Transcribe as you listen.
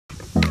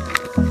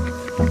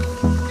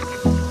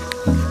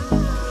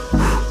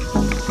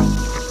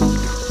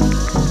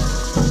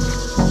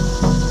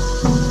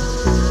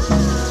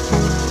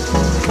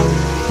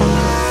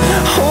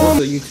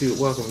YouTube?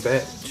 Welcome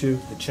back to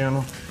the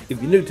channel.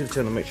 If you're new to the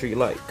channel, make sure you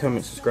like,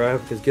 comment,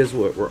 subscribe, because guess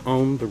what? We're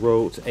on the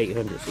road to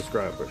 800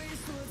 subscribers.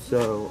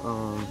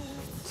 So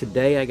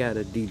today I got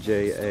to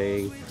DJ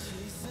a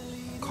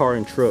car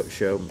and truck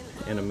show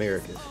in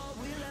Americus.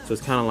 So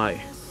it's kind of like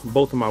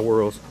both of my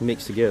worlds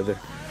mixed together.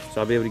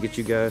 So I'll be able to get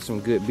you guys some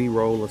good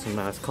B-roll of some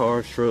nice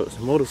cars, trucks,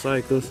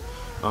 motorcycles.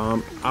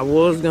 I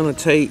was gonna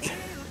take,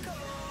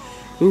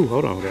 ooh,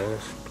 hold on guys.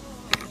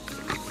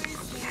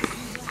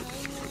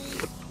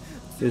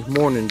 This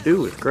morning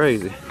dew is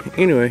crazy.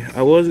 Anyway,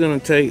 I was gonna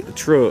take a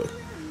truck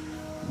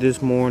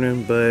this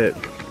morning, but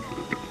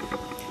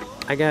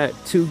I got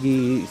 2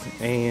 gigs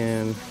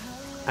and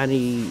I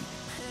need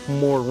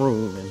more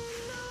room. And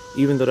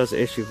even though that's an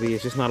SUV,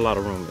 it's just not a lot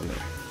of room in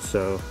there.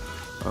 So,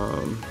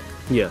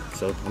 yeah,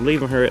 so I'm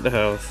leaving her at the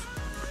house.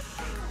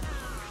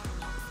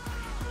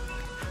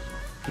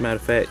 Matter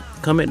of fact,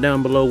 comment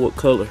down below what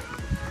color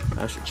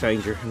I should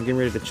change her. I'm getting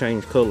ready to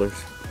change colors.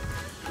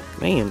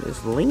 Man,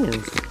 this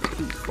lens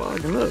keeps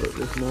fogging up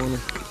this morning.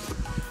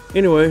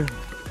 Anyway,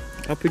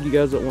 I'll pick you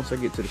guys up once I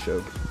get to the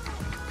show.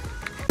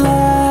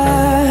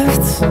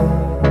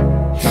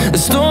 The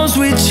storms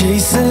we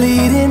chase are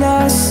leading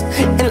us,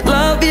 and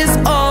love is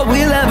all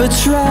we'll ever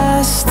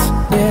trust.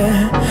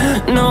 Yeah,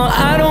 no,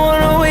 I don't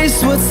wanna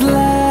waste what's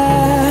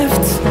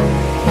left.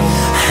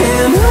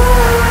 And on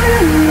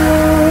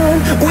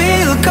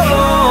we'll go,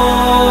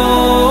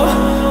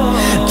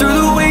 through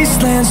the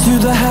wastelands, through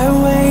the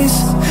highways,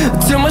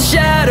 till my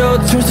shadow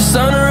turns to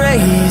sun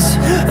rays.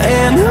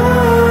 And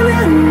on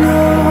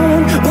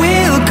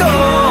we'll go,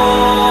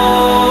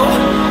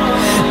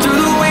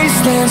 through the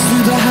wastelands,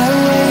 through the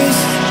highways,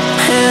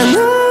 and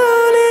on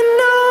we'll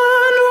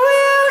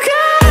go.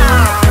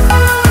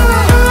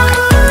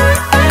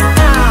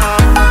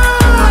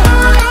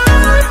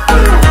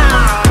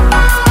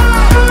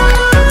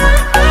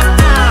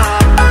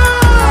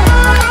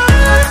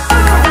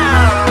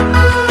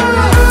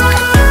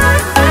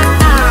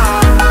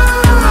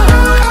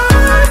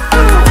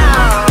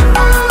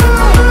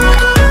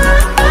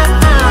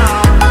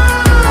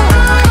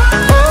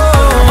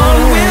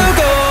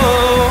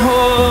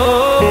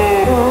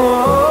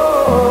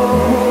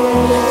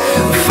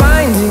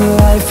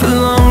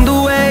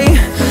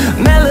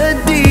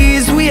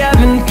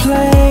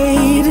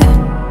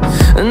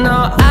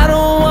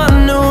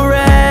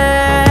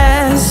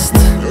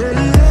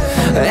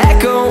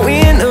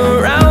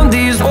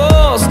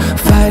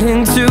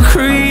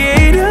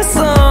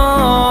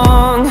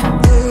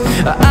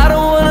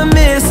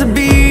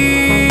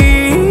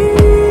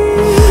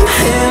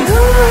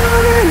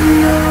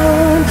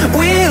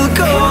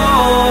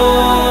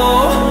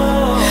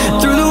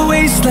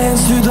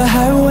 Through the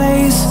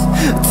highways,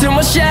 till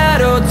my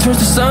shadow turns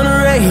to sun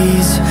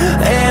rays.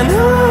 And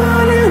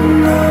on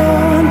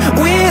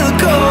we'll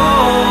go,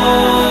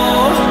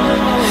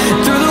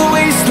 through the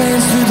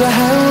wastelands, through the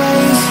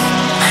highways,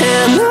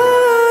 and on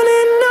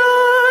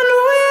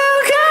we'll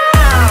go.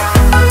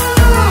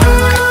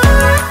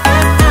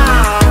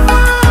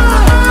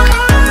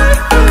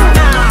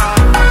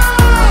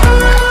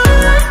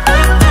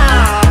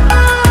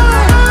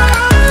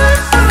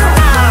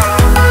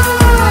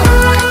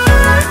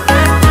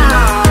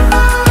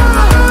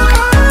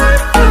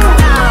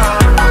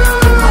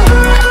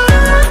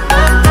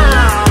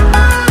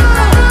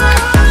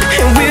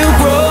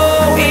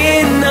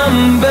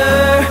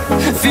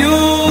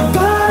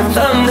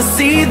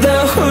 See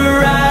the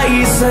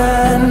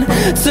horizon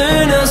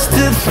turn us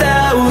to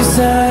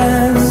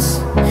thousands,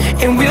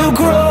 and we'll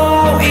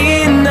grow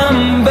in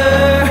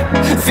number,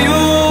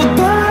 fueled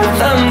by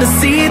them. To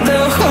see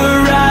the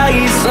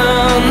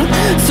horizon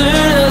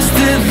turn us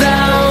to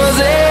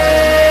thousands.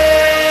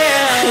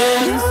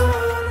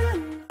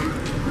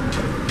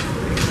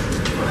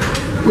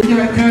 We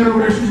got Kat over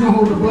there, she's gonna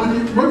hold the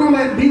button. We're gonna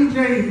let DJ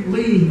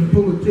leave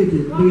pull a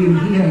ticket, being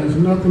he has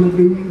nothing to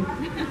do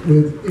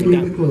with any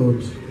of the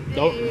clubs.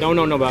 Don't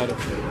know nobody.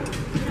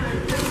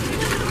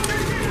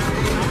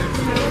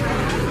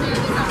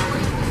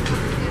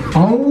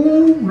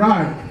 All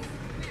right.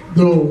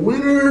 The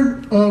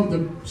winner of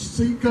the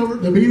seat cover,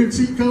 the beaded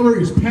seat cover,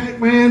 is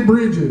Pac-Man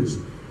Bridges.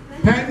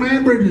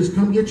 Pac-Man Bridges,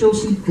 come get your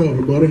seat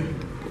cover, buddy.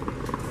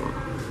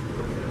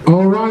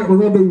 All right, we're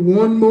gonna do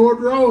one more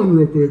drawing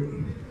real quick.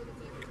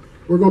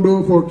 We're gonna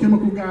do it for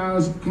Chemical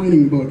Ga's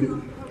cleaning bucket.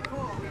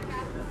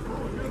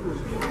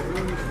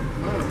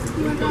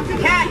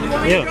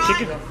 Yeah,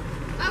 chicken.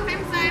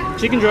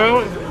 Chicken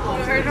dry.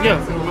 Yeah.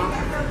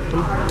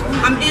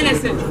 I'm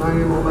innocent.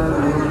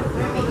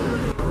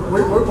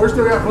 We're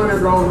still got plenty of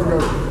drawings to go.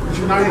 It's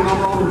your name,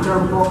 number on the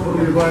term part, put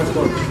in your glass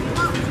bucket.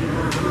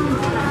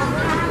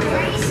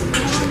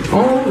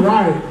 All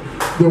right.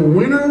 The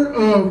winner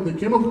of the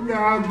Chemical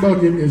Ga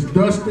bucket is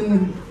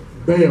Dustin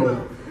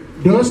Bell.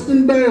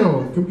 Dustin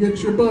Bell, come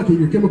get your bucket,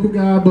 your Chemical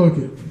Ga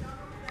bucket.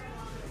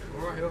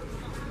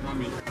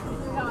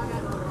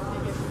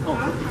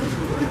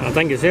 I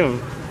think it's him.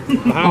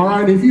 All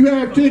right, if you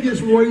have tickets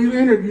from where you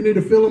entered, you need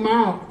to fill them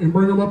out and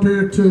bring them up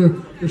here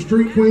to the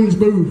Street Queens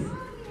booth.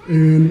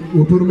 And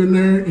we'll put them in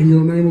there and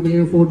your name will be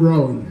in for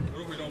drawing.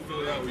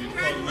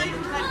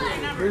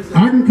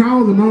 I can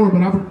call the number,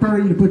 but I prefer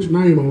you to put your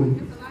name on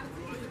them.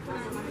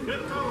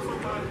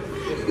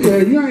 Yeah,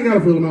 you ain't got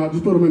to fill them out.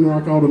 Just put them in there. I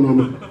call the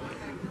number.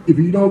 If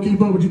you don't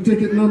keep up with your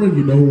ticket number,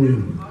 you don't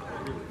win.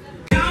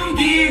 Don't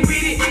gig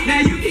with it. Now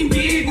you can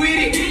gig with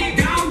it.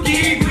 Don't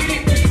gig with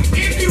it.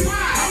 If you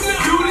want,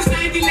 do the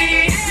stinky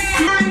leg.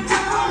 Right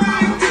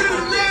to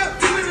the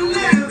left, to the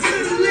left, to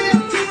the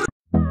left, to the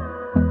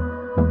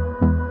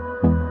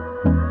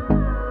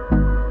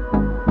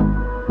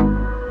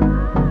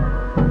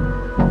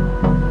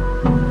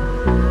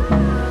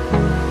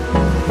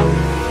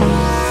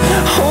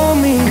Hold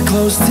me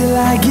close till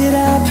I get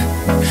up.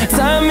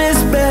 Time is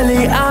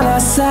barely on our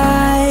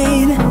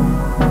side.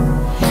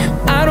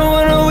 I don't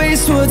wanna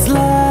waste what's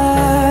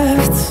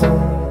left.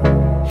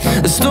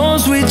 The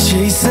storms we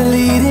chase are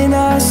leading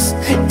us,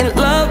 and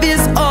love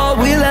is all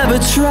we'll ever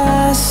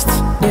trust.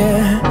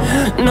 Yeah,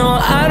 no,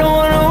 I don't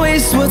wanna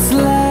waste what's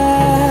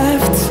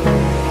left.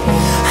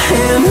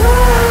 And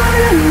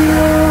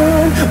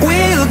on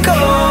we'll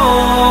go,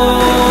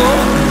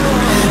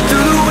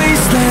 through the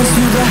wastelands,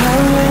 through the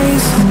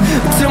highways,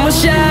 till my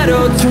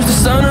shadow turns to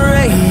sun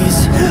rays.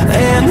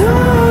 And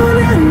on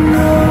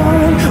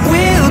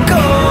we'll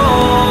go,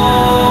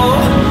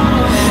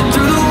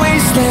 through the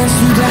wastelands,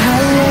 through the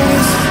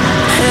highways,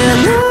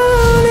 and on.